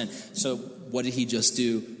themselves in. So, what did he just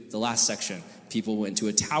do? The last section. People went to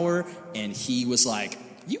a tower, and he was like,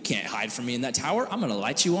 you can't hide from me in that tower. I'm going to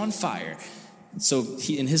light you on fire. So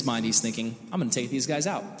in his mind, he's thinking, I'm going to take these guys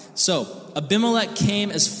out. So Abimelech came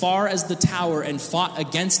as far as the tower and fought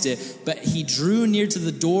against it, but he drew near to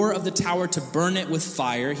the door of the tower to burn it with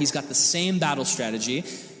fire. He's got the same battle strategy.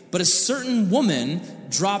 But a certain woman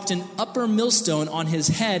dropped an upper millstone on his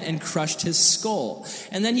head and crushed his skull.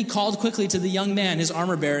 And then he called quickly to the young man, his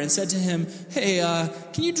armor bearer, and said to him, hey,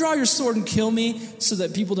 can you draw your sword and kill me so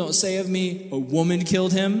that people don't say of me, a woman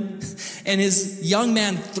killed him? And his young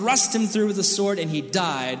man thrust him through with a sword, and he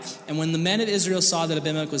died. And when the men of Israel saw that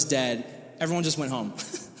Abimelech was dead, everyone just went home.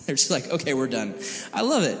 They're just like, okay, we're done. I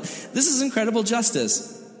love it. This is incredible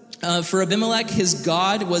justice. For Abimelech, his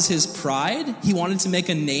God was his pride. He wanted to make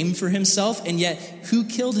a name for himself, and yet who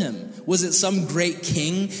killed him? Was it some great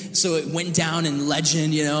king? So it went down in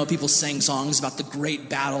legend, you know, people sang songs about the great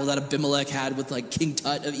battle that Abimelech had with like King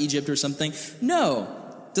Tut of Egypt or something. No.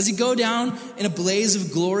 Does he go down in a blaze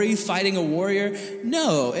of glory fighting a warrior?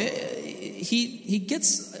 No. He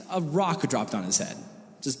gets a rock dropped on his head.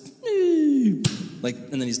 Just like,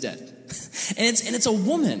 and then he's dead. And it's a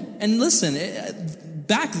woman. And listen,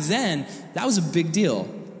 back then, that was a big deal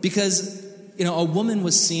because, you know, a woman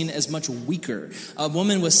was seen as much weaker. A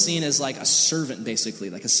woman was seen as like a servant, basically,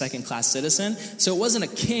 like a second-class citizen. So it wasn't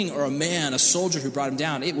a king or a man, a soldier who brought him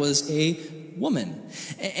down. It was a woman.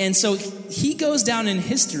 And so he goes down in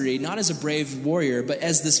history, not as a brave warrior, but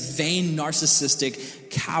as this vain,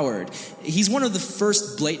 narcissistic coward. He's one of the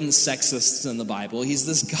first blatant sexists in the Bible. He's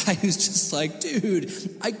this guy who's just like, dude,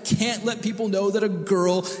 I can't let people know that a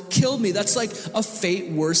girl killed me. That's like a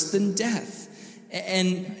fate worse than death.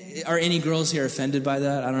 And are any girls here offended by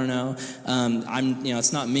that? I don't know.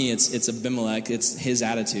 It's not me. It's Abimelech. It's his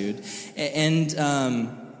attitude.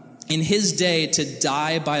 And in his day, to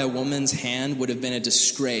die by a woman's hand would have been a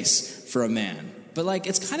disgrace for a man. But like,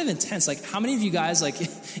 it's kind of intense. Like, how many of you guys, like,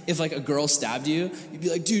 if like a girl stabbed you, you'd be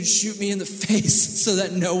like, dude, shoot me in the face so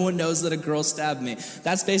that no one knows that a girl stabbed me.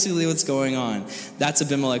 That's basically what's going on. That's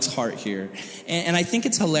Abimelech's heart here. And I think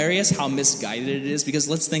it's hilarious how misguided it is, because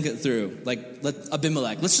let's think it through. Like,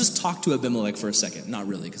 Abimelech, let's just talk to Abimelech for a second. Not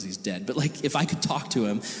really, because he's dead. But like, if I could talk to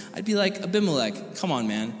him, I'd be like, Abimelech, come on,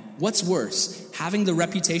 man. What's worse, having the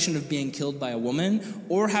reputation of being killed by a woman,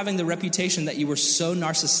 or having the reputation that you were so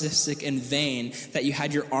narcissistic and vain that you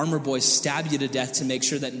had your armor boys stab you to death to make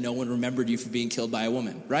sure that no one remembered you for being killed by a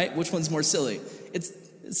woman, right? Which one's more silly? It's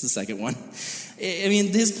the second one. I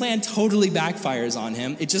mean, his plan totally backfires on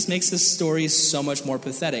him. It just makes his story so much more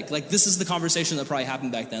pathetic. Like, this is the conversation that probably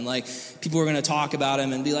happened back then. Like, people were going to talk about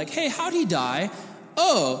him and be like, hey, how'd he die?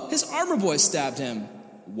 Oh, his armor boy stabbed him.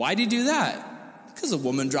 Why'd he do that? Because a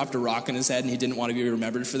woman dropped a rock on his head and he didn't want to be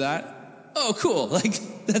remembered for that. Oh, cool. Like,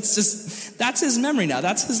 that's his memory now.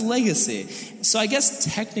 That's his legacy. So I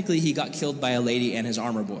guess technically he got killed by a lady and his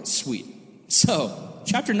armor boy. Sweet. So,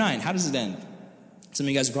 chapter 9, how does it end? Some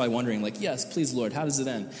of you guys are probably wondering, like, yes, please, Lord, how does it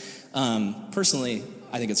end? Personally,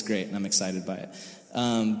 I think it's great and I'm excited by it.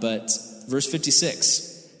 But verse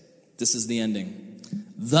 56, this is the ending.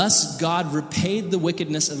 Thus God repaid the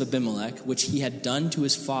wickedness of Abimelech, which he had done to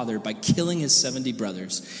his father by killing his 70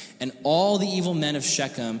 brothers. And all the evil men of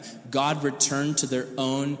Shechem, God returned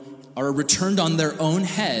on their own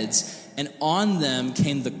heads, and on them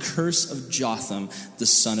came the curse of Jotham, the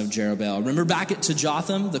son of Jerubbaal. Remember back to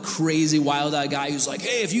Jotham, the crazy wild-eyed guy who's like,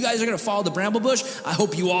 hey, if you guys are going to follow the bramble bush, I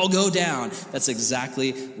hope you all go down. That's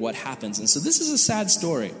exactly what happens. And so this is a sad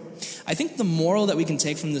story. I think the moral that we can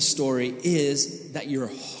take from this story is that your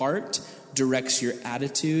heart directs your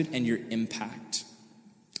attitude and your impact.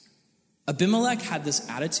 Abimelech had this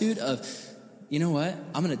attitude of, you know what?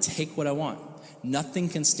 I'm going to take what I want. Nothing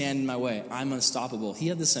can stand in my way. I'm unstoppable. He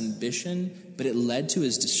had this ambition, but it led to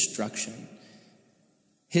his destruction.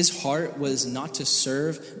 His heart was not to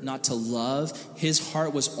serve, not to love. His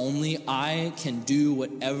heart was only, I can do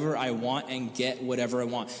whatever I want and get whatever I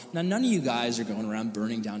want. Now, none of you guys are going around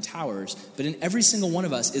burning down towers, but in every single one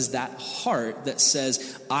of us is that heart that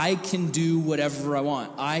says, I can do whatever I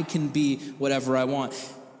want. I can be whatever I want.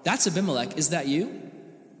 That's Abimelech. Is that you?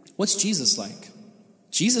 What's Jesus like?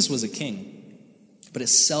 Jesus was a king, but a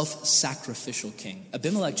self-sacrificial king.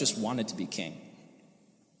 Abimelech just wanted to be king.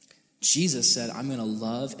 Jesus said, I'm going to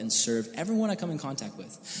love and serve everyone I come in contact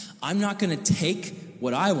with. I'm not going to take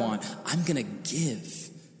what I want. I'm going to give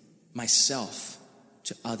myself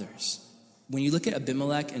to others. When you look at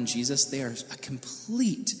Abimelech and Jesus, they are a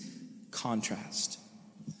complete contrast.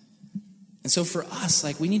 And so for us,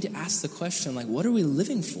 like, we need to ask the question, like, what are we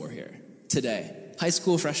living for here today? High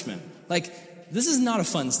school freshmen. Like, this is not a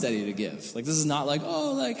fun study to give. Like, this is not like,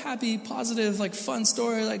 oh, like, happy, positive, like, fun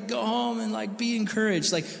story, like, go home and, like, be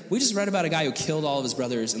encouraged. Like, we just read about a guy who killed all of his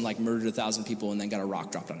brothers and, like, murdered 1,000 people and then got a rock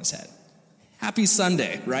dropped on his head. Happy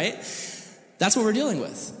Sunday, right? That's what we're dealing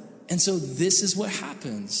with. And so this is what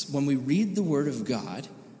happens when we read the Word of God.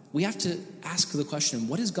 We have to ask the question,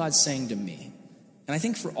 what is God saying to me? And I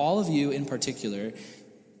think for all of you in particular,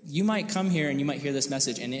 you might come here and you might hear this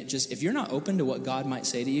message, and it just, if you're not open to what God might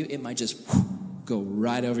say to you, it might just go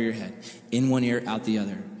right over your head, in one ear, out the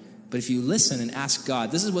other. But if you listen and ask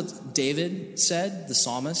God, this is what David said, the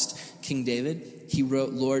psalmist, King David. He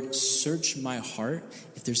wrote, Lord, search my heart.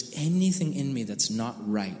 If there's anything in me that's not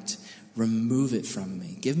right, remove it from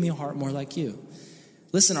me. Give me a heart more like you.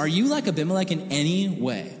 Listen, are you like Abimelech in any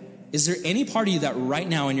way? Is there any part of you that right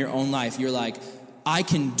now in your own life, you're like, I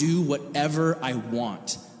can do whatever I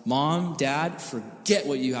want? Mom, dad, forget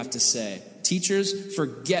what you have to say. Teachers,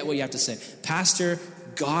 forget what you have to say. Pastor,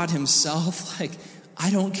 God himself, like, I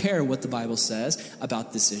don't care what the Bible says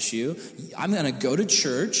about this issue. I'm going to go to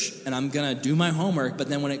church and I'm going to do my homework, but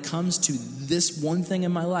then when it comes to this one thing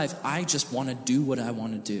in my life, I just want to do what I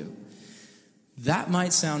want to do. That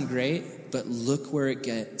might sound great, but look where it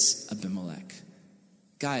gets Abimelech.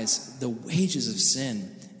 Guys, the wages of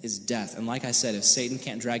sin is death. And like I said, if Satan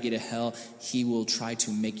can't drag you to hell, he will try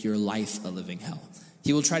to make your life a living hell.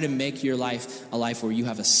 He will try to make your life a life where you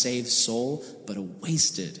have a saved soul, but a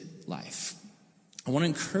wasted life. I want to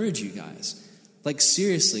encourage you guys, like,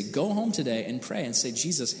 seriously, go home today and pray and say,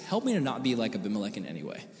 Jesus, help me to not be like Abimelech in any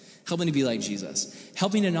way. Help me to be like Jesus.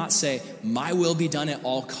 Help me to not say, my will be done at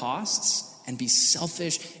all costs, and be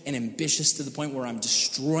selfish and ambitious to the point where I'm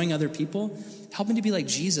destroying other people. Help me to be like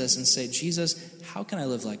Jesus and say, Jesus, how can I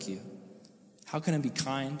live like you? How can I be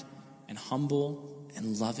kind and humble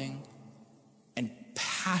and loving and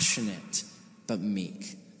passionate but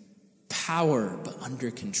meek? Power but under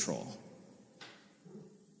control.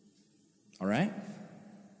 All right?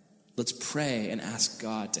 Let's pray and ask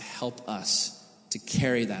God to help us to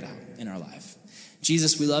carry that out in our life.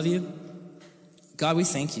 Jesus, we love you. God, we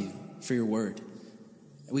thank you for your word.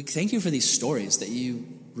 We thank you for these stories that you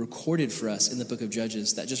recorded for us in the book of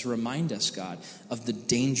Judges that just remind us, God, of the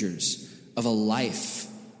dangers of a life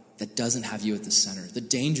that doesn't have you at the center, the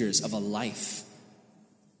dangers of a life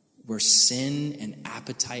where sin and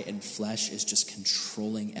appetite and flesh is just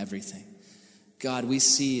controlling everything. God, we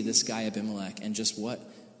see this guy Abimelech and just what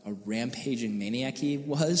a rampaging maniac he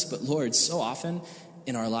was, but Lord, so often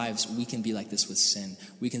in our lives, we can be like this with sin.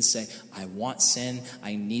 We can say, I want sin,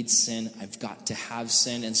 I need sin, I've got to have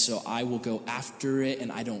sin, and so I will go after it,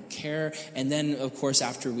 and I don't care. And then, of course,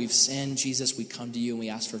 after we've sinned, Jesus, we come to you and we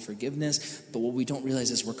ask for forgiveness, but what we don't realize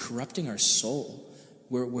is we're corrupting our soul.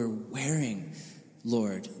 We're wearing,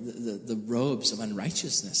 Lord, the robes of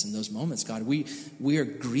unrighteousness in those moments. God, we are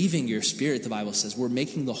grieving your spirit, the Bible says. We're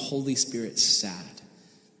making the Holy Spirit sad.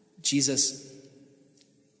 Jesus,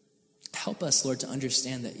 help us, Lord, to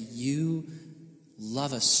understand that you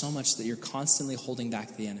love us so much that you're constantly holding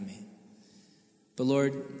back the enemy. But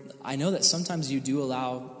Lord, I know that sometimes you do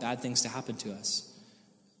allow bad things to happen to us.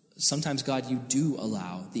 Sometimes, God, you do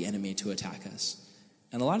allow the enemy to attack us.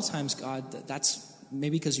 And a lot of times, God, that's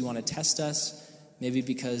maybe because you want to test us, maybe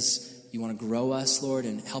because you want to grow us, Lord,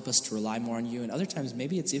 and help us to rely more on you. And other times,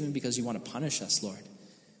 maybe it's even because you want to punish us, Lord.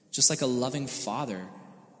 Just like a loving father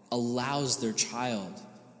allows their child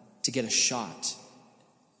to get a shot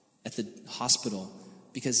at the hospital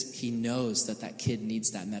because he knows that that kid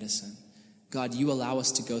needs that medicine. God, you allow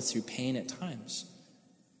us to go through pain at times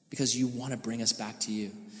because you want to bring us back to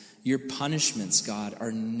you. Your punishments, God,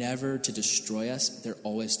 are never to destroy us. They're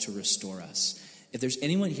always to restore us. If there's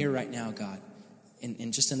anyone here right now, God,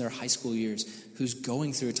 in just in their high school years, who's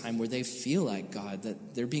going through a time where they feel like, God,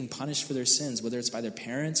 that they're being punished for their sins, whether it's by their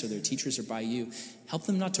parents or their teachers or by you, help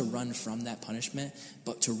them not to run from that punishment,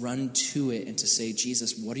 but to run to it and to say,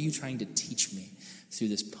 Jesus, what are you trying to teach me through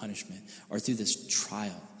this punishment or through this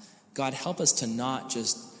trial? God, help us to not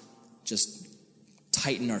just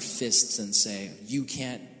tighten our fists and say, you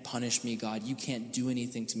can't punish me, God. You can't do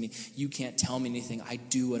anything to me. You can't tell me anything. I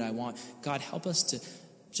do what I want. God, help us to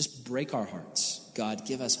just break our hearts. God,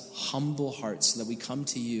 give us humble hearts so that we come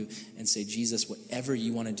to you and say, Jesus, whatever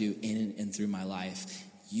you want to do in and through my life,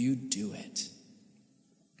 you do it.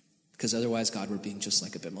 Because otherwise, God, we're being just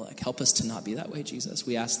like Abimelech. Help us to not be that way, Jesus.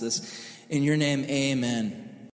 We ask this in your name, amen.